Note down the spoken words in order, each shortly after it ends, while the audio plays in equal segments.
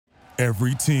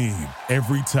Every team,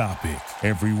 every topic,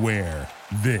 everywhere.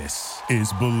 This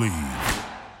is Believe.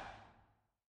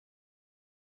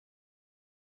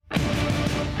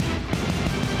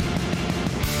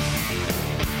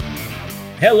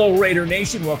 Hello, Raider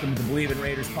Nation. Welcome to the Believe in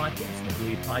Raiders podcast, the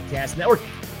Believe Podcast Network.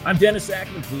 I'm Dennis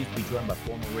Ackerman, pleased to be joined by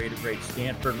former Raider great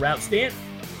Stanford Route. Stan,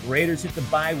 Raiders hit the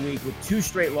bye week with 2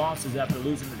 straight losses after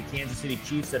losing to the Kansas City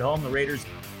Chiefs at home. The Raiders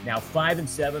now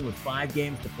 5-7 with 5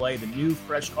 games to play. The new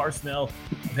fresh car smell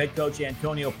of head coach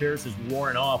Antonio Pierce is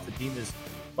worn off. The team has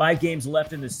 5 games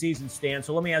left in the season, Stan.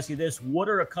 So let me ask you this. What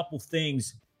are a couple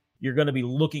things you're going to be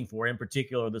looking for in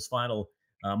particular this final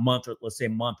month, or let's say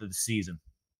month of the season?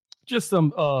 Just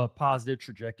some positive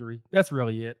trajectory. That's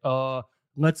really it.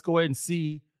 Let's go ahead and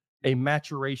see a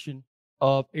maturation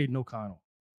of Aiden O'Connell.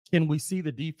 Can we see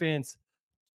the defense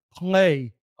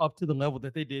play up to the level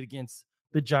that they did against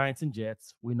the Giants and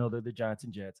Jets? We know they're the Giants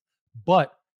and Jets,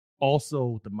 but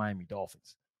also the Miami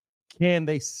Dolphins. Can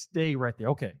they stay right there?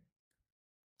 Okay.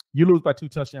 You lose by 2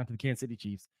 touchdowns to the Kansas City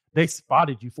Chiefs. They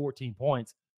spotted you 14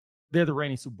 points. They're the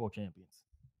reigning Super Bowl champions.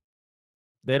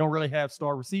 They don't really have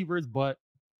star receivers, but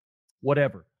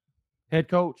whatever. Head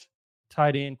coach,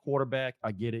 tight end, quarterback,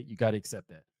 I get it. You got to accept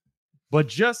that. But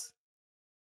just,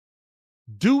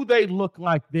 do they look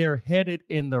like they're headed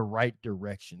in the right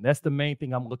direction? That's the main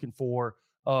thing I'm looking for.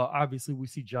 Obviously, we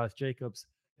see Josh Jacobs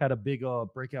had a big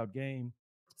breakout game.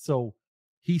 So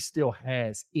he still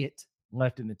has it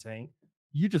left in the tank.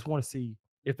 You just want to see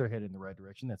if they're headed in the right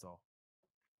direction. That's all.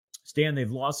 Stan,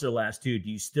 they've lost their last 2. Do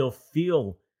you still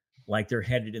feel like they're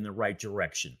headed in the right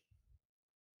direction?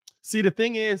 See, the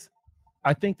thing is,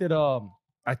 I think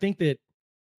that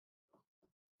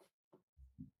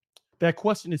that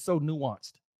question is so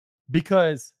nuanced,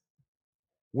 because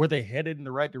were they headed in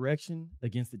the right direction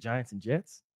against the Giants and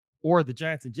Jets, or are the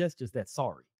Giants and Jets just that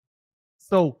sorry?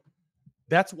 So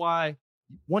that's why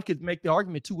one could make the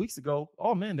argument 2 weeks ago,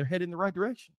 oh man, they're headed in the right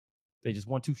direction. They just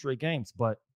won 2 straight games,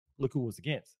 but look who it was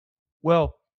against.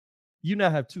 Well, you now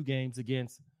have 2 games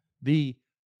against the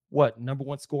number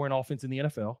 1 scoring offense in the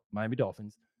NFL, Miami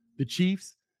Dolphins. The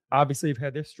Chiefs obviously have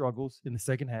had their struggles in the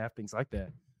second half, things like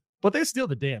that. But they're still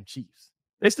the damn Chiefs.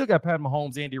 They still got Pat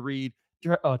Mahomes, Andy Reid,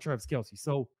 Travis Kelce.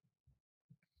 So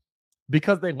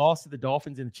because they lost to the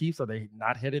Dolphins and the Chiefs, are they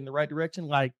not headed in the right direction?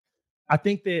 Like, I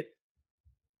think that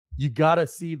you got to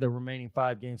see the remaining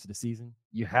 5 games of the season.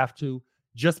 You have to,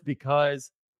 just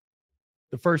because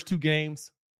the first 2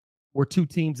 games were 2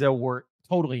 teams that were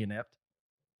totally inept.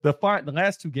 The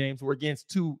last 2 games were against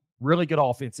 2 really good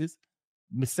offenses,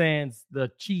 sans the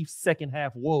Chiefs' second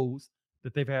half woes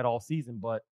that they've had all season.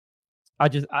 But I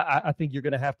think you're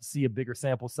going to have to see a bigger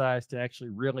sample size to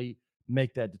actually really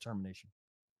make that determination.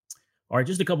 All right,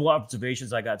 just a couple of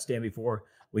observations I got, Stan, before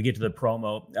we get to the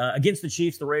promo. Against the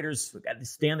Chiefs, the Raiders,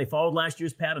 Stan, they followed last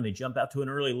year's pattern. They jumped out to an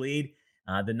early lead,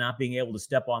 then not being able to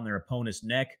step on their opponent's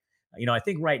neck. I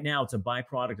think right now it's a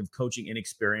byproduct of coaching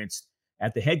inexperience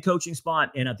at the head coaching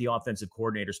spot and at the offensive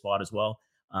coordinator spot as well.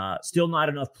 Still not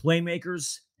enough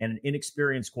playmakers and an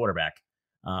inexperienced quarterback.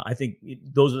 I think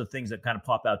those are the things that kind of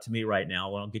pop out to me right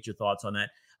now. I'll get your thoughts on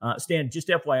that. Stan, just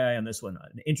FYI on this one,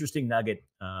 an interesting nugget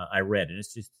I read, and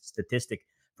it's just a statistic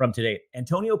from today.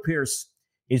 Antonio Pierce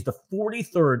is the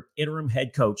 43rd interim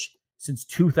head coach since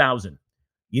 2000.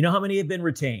 You know how many have been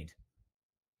retained?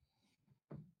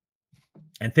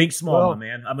 And think small, my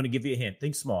man. I'm going to give you a hint.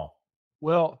 Think small.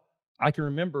 Well, I can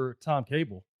remember Tom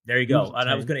Cable. There you go. And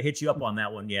I was going to hit you up on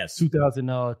that one. Yes.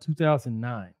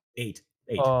 2009. 8.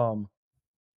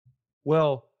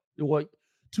 Well,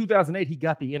 2008, he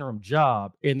got the interim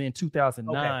job. And then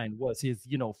 2009 was his,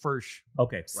 first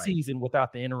season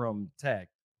without the interim tag.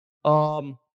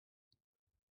 Do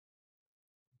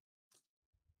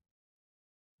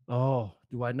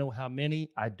I know how many?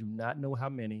 I do not know how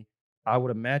many. I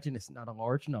would imagine it's not a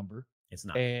large number. It's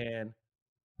not. And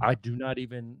I do not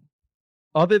even,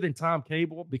 other than Tom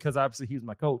Cable, because obviously he was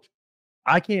my coach,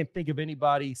 I can't think of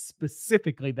anybody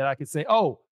specifically that I could say,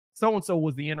 oh, so-and-so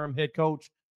was the interim head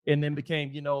coach and then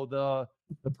became, the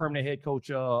permanent head coach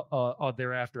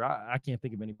thereafter. I can't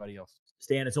think of anybody else.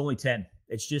 Stan, it's only 10.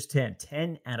 It's just 10.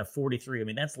 10 out of 43. I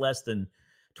mean, that's less than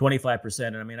 25%.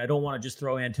 And I mean, I don't want to just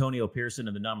throw Antonio Pierce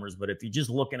into the numbers, but if you're just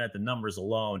looking at the numbers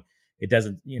alone, it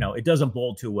doesn't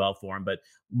bode too well for him, but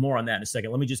more on that in a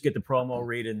second. Let me just get the promo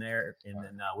read in there, and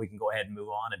then we can go ahead and move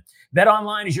on. And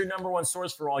BetOnline is your number 1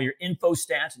 source for all your info,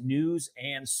 stats, news,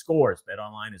 and scores.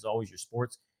 BetOnline is always your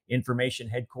sports information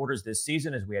headquarters this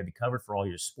season, as we have you covered for all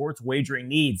your sports wagering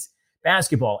needs.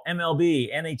 Basketball,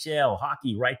 MLB, NHL,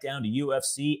 hockey, right down to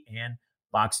UFC and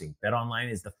boxing.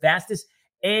 BetOnline is the fastest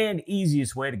and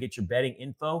easiest way to get your betting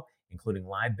info including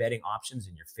live betting options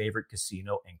in your favorite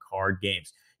casino and card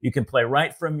games. You can play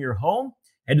right from your home.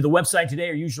 Head to the website today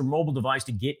or use your mobile device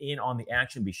to get in on the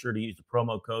action. Be sure to use the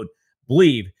promo code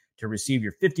BLEAV to receive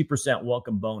your 50%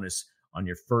 welcome bonus on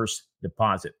your first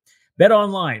deposit. Bet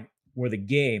online, where the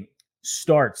game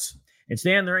starts. And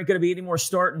Stan, there ain't going to be any more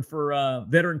starting for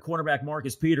veteran cornerback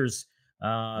Marcus Peters.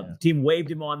 The team waived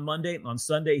him on Monday. On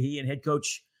Sunday, he and head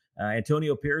coach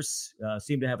Antonio Pierce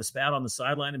seemed to have a spat on the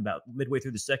sideline about midway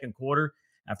through the second quarter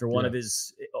after one of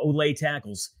his Olay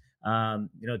tackles.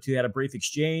 Two had a brief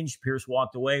exchange. Pierce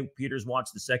walked away. Peters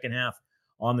watched the second half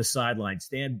on the sideline.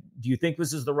 Stan, do you think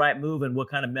this is the right move, and what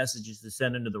kind of messages to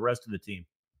send into the rest of the team?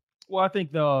 Well, I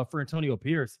think for Antonio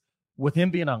Pierce, with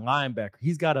him being a linebacker,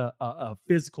 he's got a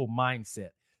physical mindset.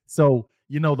 So,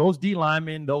 those D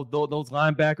linemen, those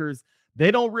linebackers, they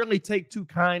don't really take too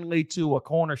kindly to a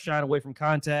corner shying away from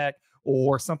contact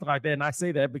or something like that. And I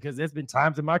say that because there's been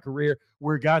times in my career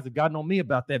where guys have gotten on me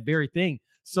about that very thing.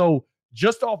 So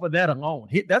just off of that alone,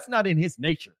 that's not in his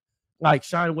nature, like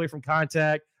shying away from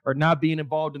contact or not being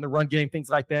involved in the run game, things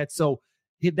like that. So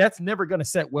that's never going to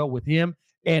set well with him.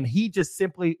 And he just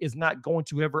simply is not going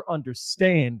to ever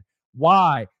understand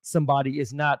why somebody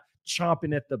is not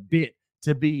chomping at the bit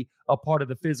to be a part of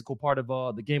the physical part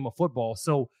of the game of football.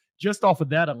 So just off of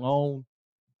that alone,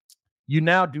 you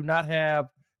now do not have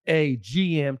a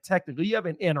GM. Technically, you have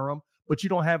an interim, but you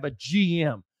don't have a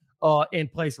GM in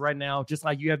place right now, just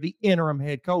like you have the interim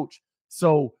head coach.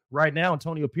 So right now,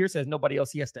 Antonio Pierce has nobody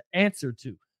else he has to answer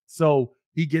to. So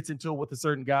he gets into it with a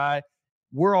certain guy.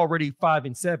 We're already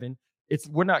 5-7.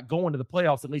 We're not going to the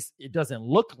playoffs. At least it doesn't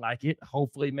look like it.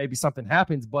 Hopefully, maybe something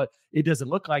happens, but it doesn't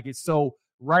look like it. So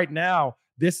right now,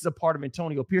 this is a part of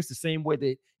Antonio Pierce the same way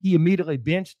that he immediately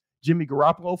benched Jimmy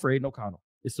Garoppolo for Aiden O'Connell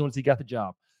as soon as he got the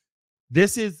job.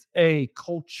 This is a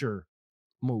culture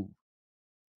move.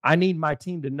 I need my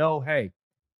team to know, hey,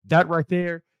 that right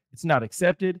there, it's not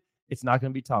accepted. It's not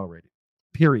going to be tolerated,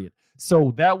 period.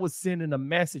 So that was sending a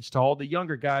message to all the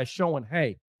younger guys showing,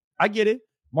 hey, I get it.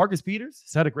 Marcus Peters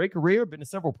has had a great career, been to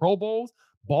several Pro Bowls,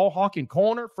 ball hawking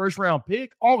corner, first-round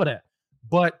pick, all of that.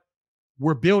 But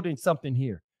we're building something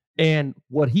here. And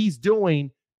what he's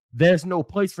doing, there's no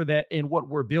place for that in what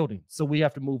we're building. So we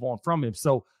have to move on from him.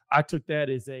 So I took that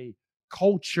as a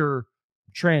culture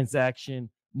transaction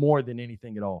more than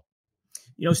anything at all.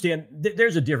 Stan,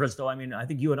 there's a difference, though. I mean, I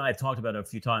think you and I have talked about it a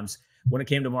few times when it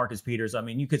came to Marcus Peters. I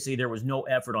mean, you could see there was no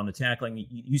effort on the tackling.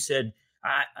 You said,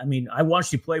 I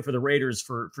watched you play for the Raiders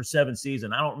for 7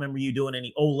 seasons. I don't remember you doing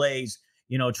any olays,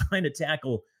 trying to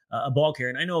tackle a ball carrier.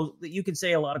 And I know that you can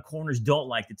say a lot of corners don't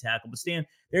like to tackle, but Stan,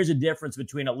 there's a difference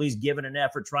between at least giving an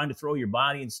effort, trying to throw your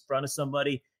body in front of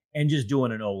somebody, and just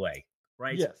doing an olay,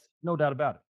 right? Yes, no doubt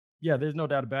about it. Yeah, there's no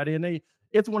doubt about it. And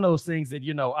it's one of those things that,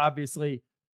 obviously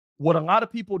what a lot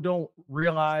of people don't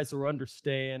realize or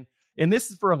understand, and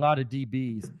this is for a lot of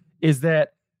DBs, is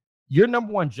that your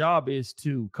number one job is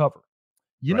to cover.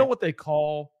 You know what they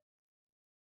call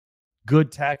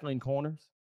good tackling corners?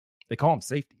 They call them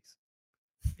safeties.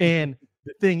 And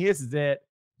the thing is that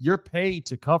you're paid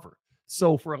to cover.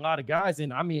 So for a lot of guys,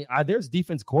 and I mean, there's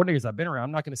defense coordinators I've been around.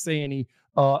 I'm not going to say any.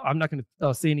 I'm not going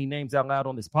to say any names out loud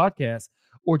on this podcast,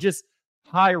 or just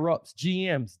higher ups,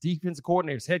 GMs, defense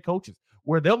coordinators, head coaches,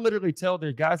 where they'll literally tell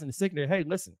their guys in the secondary, "Hey,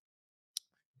 listen,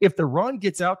 if the run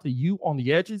gets out to you on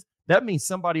the edges, that means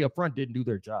somebody up front didn't do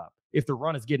their job. If the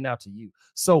run is getting out to you,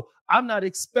 so I'm not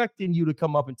expecting you to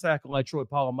come up and tackle like Troy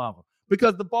Polamalu,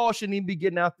 because the ball shouldn't even be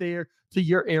getting out there to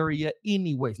your area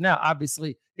anyways. Now,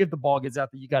 obviously, if the ball gets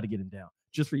out there, you got to get him down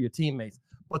just for your teammates.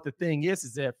 But the thing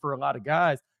is that for a lot of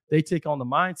guys, they take on the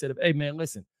mindset of, hey, man,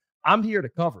 listen, I'm here to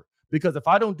cover, because if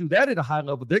I don't do that at a high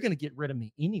level, they're going to get rid of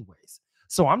me anyways.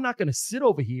 So I'm not going to sit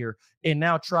over here and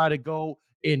now try to go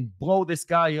and blow this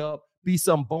guy up, be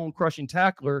some bone-crushing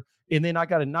tackler, and then I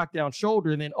got a knockdown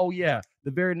shoulder, and then, oh, yeah,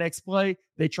 the very next play,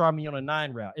 they try me on a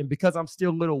 9 route. And because I'm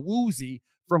still a little woozy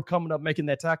from coming up making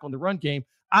that tackle in the run game,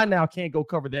 I now can't go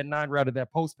cover that 9 route of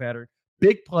that post pattern.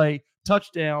 Big play,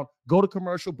 touchdown, go to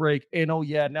commercial break, and, oh,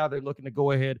 yeah, now they're looking to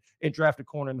go ahead and draft a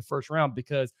corner in the first round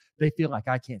because they feel like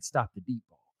I can't stop the deep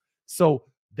ball. So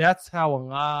that's how a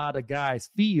lot of guys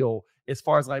feel as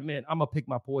far as like, man, I'm going to pick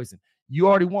my poison. You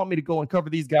already want me to go and cover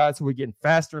these guys who are getting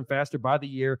faster and faster by the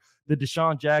year, the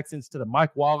Deshaun Jacksons to the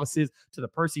Mike Wallaces to the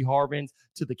Percy Harvins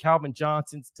to the Calvin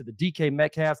Johnsons to the DK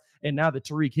Metcalfs and now the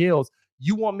Tariq Hills.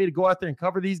 You want me to go out there and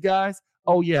cover these guys?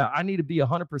 Oh, yeah, I need to be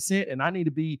 100%, and I need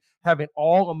to be having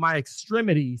all of my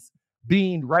extremities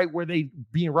being right where they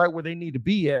need to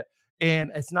be at.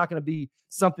 And it's not going to be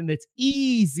something that's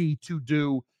easy to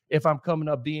do if I'm coming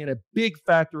up being a big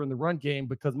factor in the run game,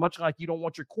 because much like you don't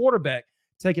want your quarterback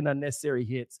taking unnecessary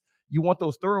hits, you want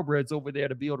those thoroughbreds over there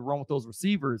to be able to run with those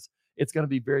receivers. It's going to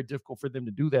be very difficult for them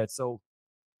to do that. So,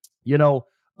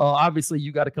 obviously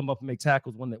you got to come up and make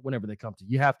tackles whenever they come to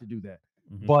you. You have to do that.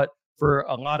 Mm-hmm. But for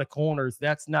a lot of corners,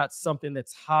 that's not something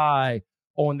that's high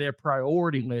on their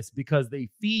priority list because they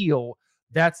feel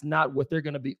that's not what they're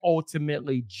going to be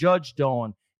ultimately judged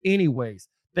on anyways.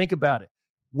 Think about it.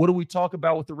 What do we talk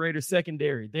about with the Raiders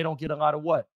secondary? They don't get a lot of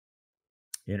what?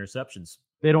 Interceptions.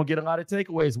 They don't get a lot of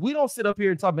takeaways. We don't sit up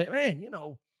here and talk about, man,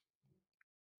 the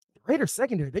Raiders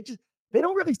secondary, they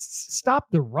don't really stop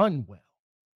the run well.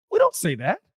 We don't say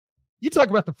that. You talk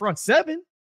about the front seven,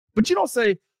 but you don't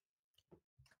say,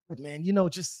 but man,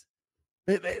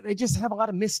 they just have a lot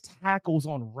of missed tackles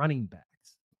on running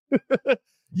backs.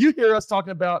 You hear us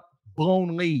talking about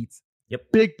blown leads,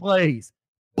 big plays,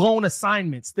 blown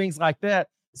assignments, things like that.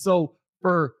 So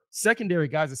for secondary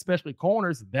guys, especially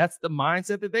corners, that's the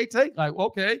mindset that they take. Like,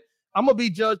 okay, I'm going to be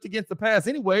judged against the pass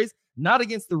anyways, not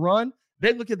against the run.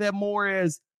 They look at that more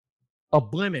as a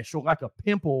blemish or like a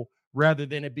pimple rather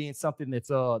than it being something that's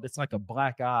like a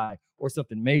black eye or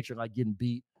something major, like getting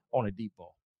beat on a deep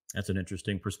ball. That's an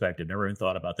interesting perspective. Never even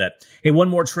thought about that. Hey, one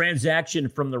more transaction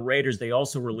from the Raiders. They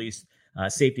also released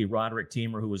safety Roderick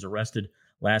Teamer, who was arrested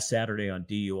last Saturday on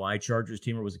DUI charges.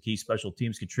 Teamer was a key special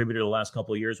teams contributor the last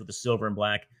couple of years with the silver and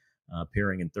black,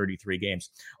 appearing in 33 games.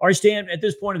 All right, Stan, at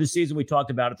this point of the season, we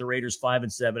talked about it. The Raiders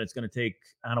 5-7. It's going to take,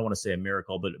 I don't want to say a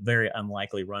miracle, but a very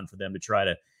unlikely run for them to try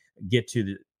to get to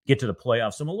the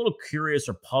playoffs. So I'm a little curious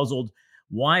or puzzled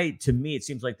why, to me, it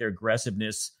seems like their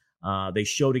aggressiveness they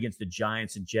showed against the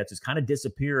Giants and Jets has kind of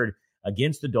disappeared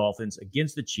against the Dolphins,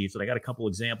 against the Chiefs. And I got a couple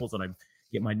examples, and I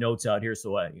get my notes out here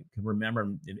so I can remember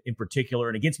them in particular.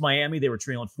 And against Miami, they were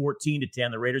trailing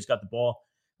 14-10. The Raiders got the ball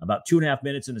about 2.5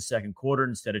 minutes in the second quarter.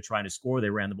 Instead of trying to score, they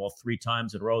ran the ball 3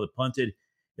 times in a row. They punted.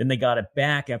 Then they got it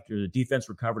back after the defense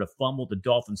recovered a fumble at the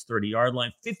Dolphins' 30-yard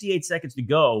line. 58 seconds to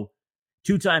go,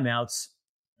 2 timeouts,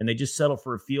 and they just settled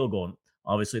for a field goal. And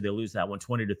obviously, they lose that one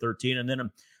 20-13. And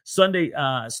then Sunday,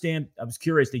 Stan, I was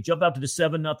curious. They jump out to the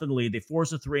 7-0 lead. They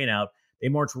force a 3-and-out. They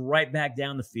march right back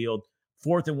down the field.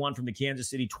 4th and 1 from the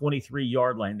Kansas City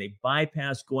 23-yard line. They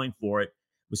bypassed going for it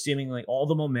with seemingly all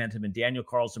the momentum, and Daniel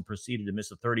Carlson proceeded to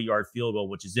miss a 30-yard field goal,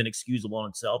 which is inexcusable in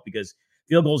itself because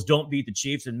field goals don't beat the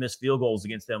Chiefs, and missed field goals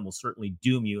against them will certainly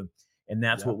doom you, and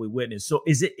that's what we witnessed. So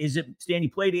is it, Stan, you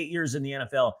played 8 years in the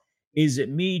NFL. Is it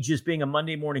me just being a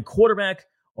Monday morning quarterback,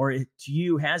 or to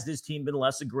you, has this team been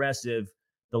less aggressive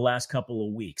the last couple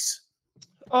of weeks?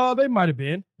 They might have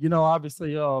been.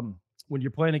 Obviously, when you're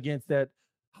playing against that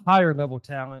higher level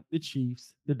talent, the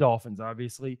Chiefs, the Dolphins,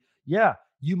 obviously,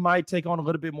 you might take on a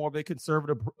little bit more of a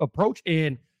conservative approach.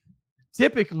 And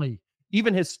typically,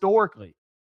 even historically,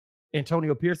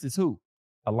 Antonio Pierce is who?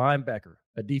 A linebacker,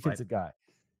 a defensive guy.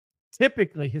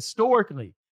 Typically,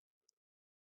 historically,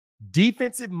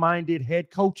 defensive-minded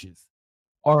head coaches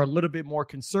are a little bit more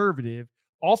conservative.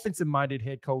 Offensive-minded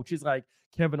head coaches like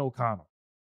Kevin O'Connell,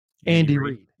 Andy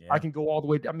Reid. I can go all the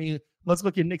way. I mean, let's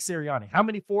look at Nick Sirianni. How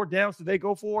many 4 downs do they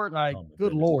go for? Like,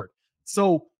 good Lord.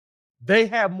 So they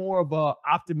have more of a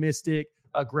optimistic,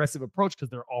 aggressive approach because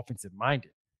they're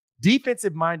offensive-minded.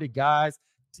 Defensive-minded guys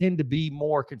tend to be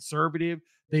more conservative.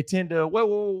 They tend to,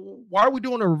 why are we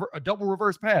doing a double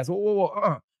reverse pass?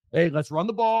 Hey, let's run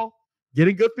the ball, get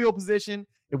in good field position.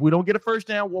 If we don't get a first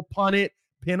down, we'll punt it,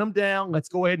 pin them down. Let's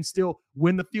go ahead and still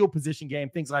win the field position game,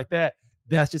 things like that.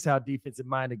 That's just how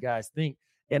defensive-minded guys think.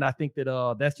 And I think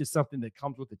that that's just something that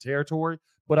comes with the territory.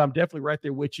 But I'm definitely right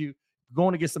there with you.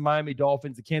 Going against the Miami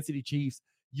Dolphins, the Kansas City Chiefs,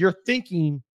 you're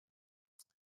thinking,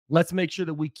 let's make sure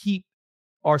that we keep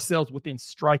ourselves within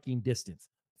striking distance.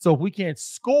 So if we can't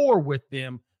score with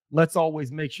them, let's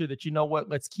always make sure that,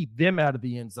 let's keep them out of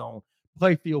the end zone,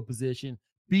 play field position,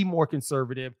 be more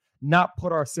conservative, not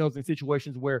put ourselves in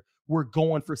situations where we're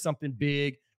going for something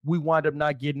big. We wind up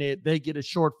not getting it. They get a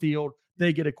short field.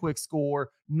 They get a quick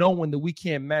score, knowing that we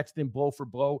can't match them blow for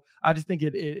blow. I just think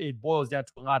it boils down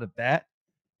to a lot of that.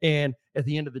 And at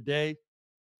the end of the day,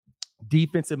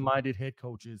 defensive-minded head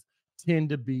coaches tend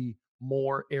to be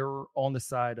more error on the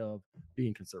side of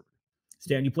being conservative.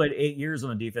 Stan, you played 8 years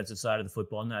on the defensive side of the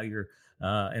football. Now you're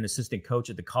an assistant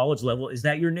coach at the college level. Is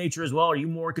that your nature as well? Are you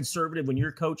more conservative when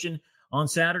you're coaching on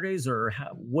Saturdays, or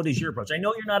what is your approach? I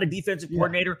know you're not a defensive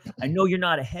coordinator. I know you're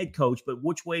not a head coach, but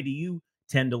which way do you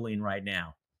tend to lean right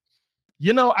now?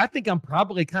 I think I'm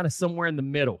probably kind of somewhere in the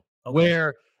middle,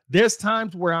 where there's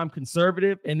times where I'm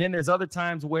conservative, and then there's other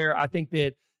times where I think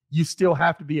that you still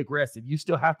have to be aggressive. You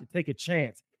still have to take a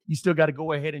chance. You still got to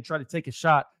go ahead and try to take a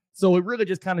shot. So it really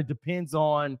just kind of depends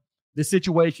on the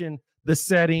situation, the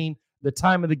setting, the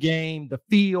time of the game, the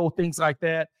feel, things like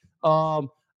that.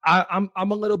 I'm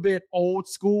a little bit old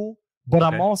school, but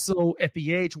Okay. I'm also at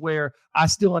the age where I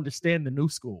still understand the new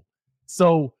school.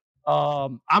 So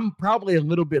I'm probably a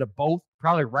little bit of both,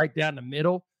 probably right down the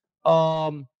middle.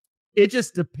 It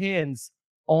just depends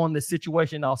on the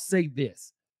situation. I'll say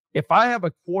this: if I have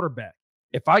a quarterback,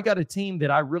 if I got a team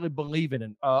that I really believe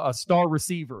in, a star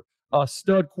receiver, a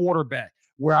stud quarterback,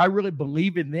 where I really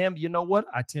believe in them, you know what?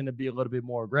 I tend to be a little bit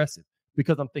more aggressive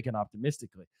because I'm thinking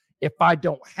optimistically. If I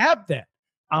don't have that,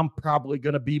 I'm probably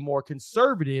going to be more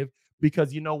conservative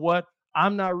because you know what?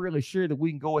 I'm not really sure that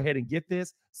we can go ahead and get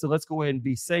this. So let's go ahead and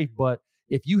be safe. But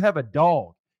if you have a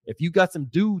dog, if you got some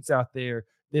dudes out there,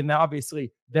 then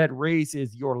obviously that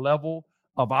raises your level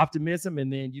of optimism.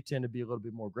 And then you tend to be a little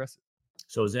bit more aggressive.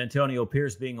 So is Antonio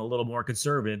Pierce being a little more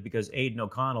conservative because Aiden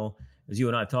O'Connell, as you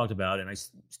and I talked about, and I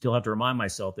still have to remind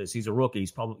myself this, he's a rookie.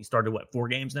 He's probably started, 4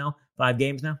 games now? 5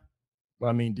 games now? Well,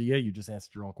 I mean, DA, you just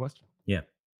answered your own question. Yeah.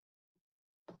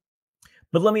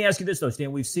 But let me ask you this, though,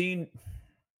 Stan. We've seen,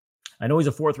 I know he's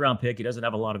a 4th-round pick. He doesn't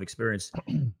have a lot of experience,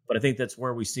 but I think that's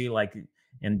where we see,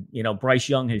 Bryce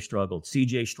Young has struggled.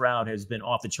 C.J. Stroud has been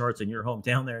off the charts in your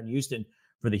hometown there in Houston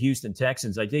for the Houston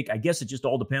Texans. I guess it just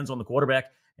all depends on the quarterback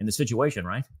and the situation,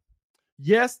 right?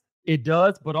 Yes, it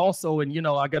does. But also, and,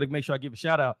 I got to make sure I give a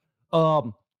shout out.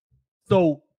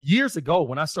 So years ago,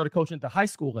 when I started coaching at the high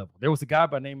school level, there was a guy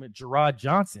by the name of Gerard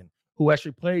Johnson who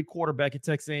actually played quarterback at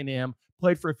Texas A&M,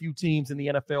 played for a few teams in the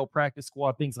NFL practice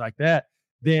squad, things like that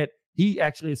he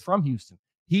actually is from Houston.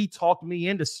 He talked me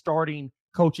into starting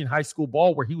coaching high school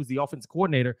ball where he was the offensive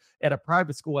coordinator at a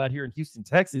private school out here in Houston,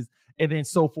 Texas, and then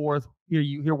so forth.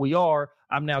 Here we are.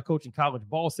 I'm now coaching college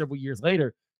ball several years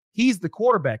later. He's the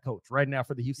quarterback coach right now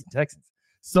for the Houston Texans.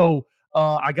 So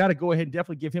I got to go ahead and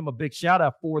definitely give him a big shout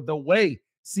out for the way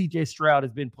C.J. Stroud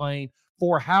has been playing,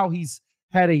 for how he's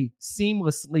had a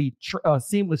seamless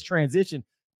transition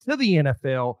to the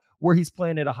NFL, where he's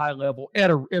playing at a high level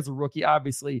as a rookie,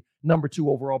 obviously number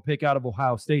 2 overall pick out of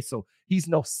Ohio State. So he's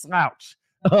no slouch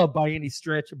by any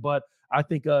stretch. But I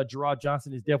think Gerard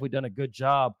Johnson has definitely done a good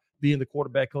job being the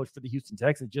quarterback coach for the Houston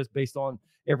Texans, just based on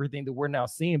everything that we're now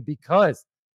seeing, because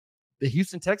the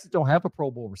Houston Texans don't have a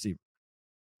Pro Bowl receiver.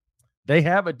 They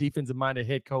have a defensive-minded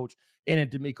head coach in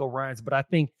D'Amico Ryans, but I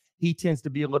think he tends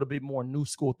to be a little bit more new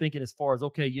school thinking as far as,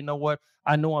 okay, you know what?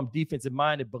 I know I'm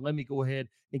defensive-minded, but let me go ahead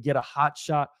and get a hot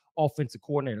shot offensive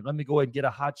coordinator. Let me go ahead and get a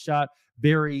hot shot,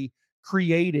 very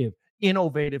creative,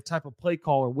 innovative type of play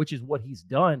caller, which is what he's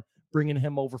done, bringing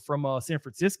him over from San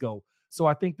Francisco. So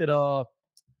I think that,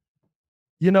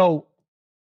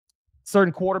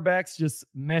 certain quarterbacks just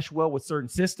mesh well with certain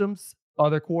systems.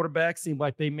 Other quarterbacks seem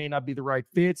like they may not be the right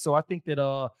fit. So I think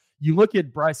that you look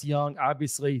at Bryce Young,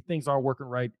 obviously things aren't working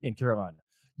right in Carolina.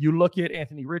 You look at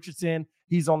Anthony Richardson,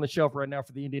 he's on the shelf right now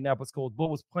for the Indianapolis Colts, but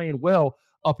was playing well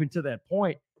up until that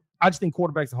point. I just think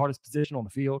quarterback's the hardest position on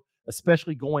the field,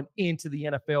 especially going into the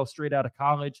NFL straight out of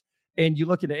college. And you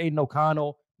look at Aiden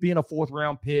O'Connell being a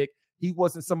 4th-round pick. He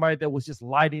wasn't somebody that was just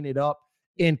lighting it up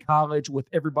in college with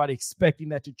everybody expecting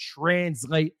that to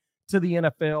translate to the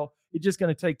NFL. It's just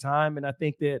going to take time. And I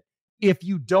think that if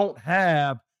you don't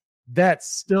have that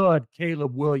stud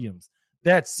Caleb Williams,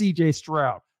 that C.J.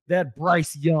 Stroud, that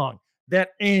Bryce Young, that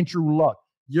Andrew Luck,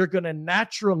 you're going to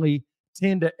naturally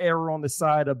tend to err on the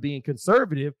side of being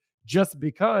conservative, just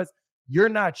because you're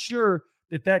not sure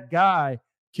that guy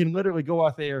can literally go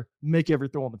out there, make every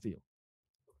throw on the field,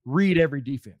 read every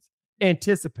defense,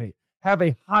 anticipate, have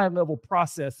a high-level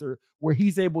processor where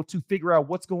he's able to figure out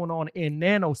what's going on in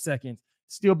nanoseconds,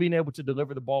 still being able to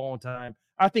deliver the ball on time.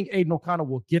 I think Aiden O'Connell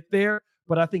will get there,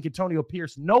 but I think Antonio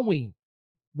Pierce, knowing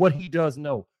what he does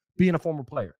know, being a former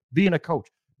player, being a coach,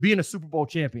 being a Super Bowl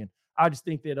champion, I just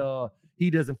think that he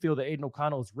doesn't feel that Aiden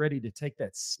O'Connell is ready to take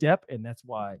that step, and that's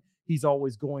why he's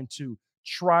always going to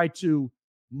try to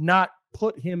not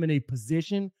put him in a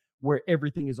position where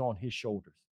everything is on his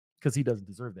shoulders, because he doesn't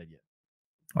deserve that yet.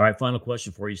 All right, final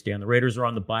question for you, Stan. The Raiders are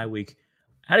on the bye week.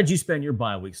 How did you spend your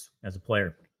bye weaks as a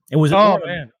player? And was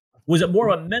it more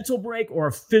of a mental break or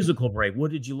a physical break?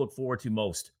 What did you look forward to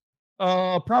most?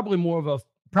 Probably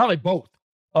both.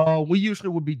 We usually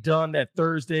would be done that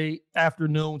Thursday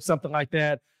afternoon, something like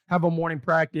that, have a morning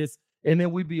practice, and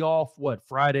then we'd be off,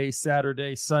 Friday,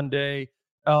 Saturday, Sunday.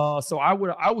 So I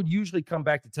would usually come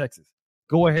back to Texas,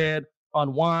 go ahead,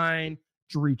 unwind,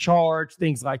 to recharge,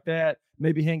 things like that,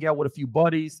 maybe hang out with a few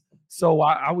buddies. So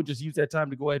I would just use that time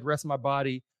to go ahead and rest my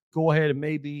body, go ahead and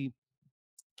maybe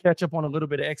catch up on a little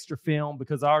bit of extra film,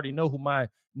 because I already know who my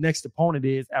next opponent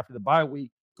is after the bye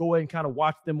week. Go ahead and kind of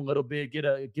watch them a little bit, get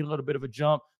a little bit of a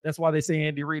jump. That's why they say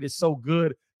Andy Reid is so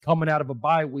good coming out of a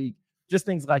bye week, just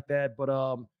things like that. But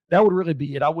that would really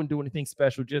be it. I wouldn't do anything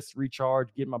special, just recharge,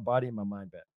 get my body and my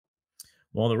mind back.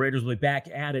 Well, the Raiders will be back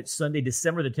at it Sunday,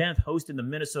 December the 10th, hosting the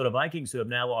Minnesota Vikings, who have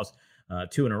now lost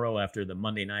 2 in a row after the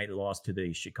Monday night loss to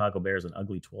the Chicago Bears, an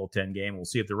ugly 12-10 game. We'll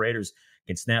see if the Raiders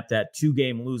can snap that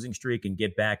 2-game losing streak and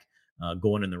get back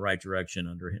going in the right direction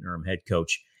under interim head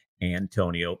coach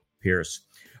Antonio Pierce.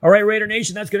 All right, Raider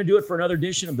Nation, that's going to do it for another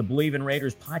edition of the Believe in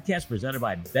Raiders podcast presented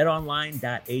by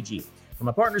betonline.ag. For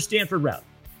my partner, Stanford Routt,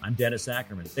 I'm Dennis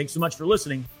Ackerman. Thanks so much for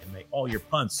listening, and may all your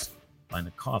punts find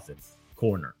the coffin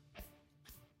corner.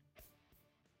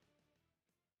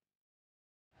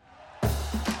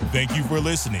 Thank you for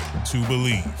listening to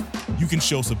Believe. You can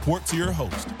show support to your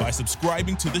host by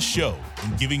subscribing to the show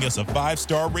and giving us a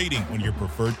 5-star rating on your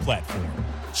preferred platform.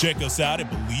 Check us out at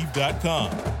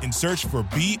Believe.com and search for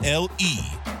BLEAV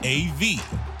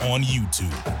on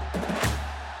YouTube.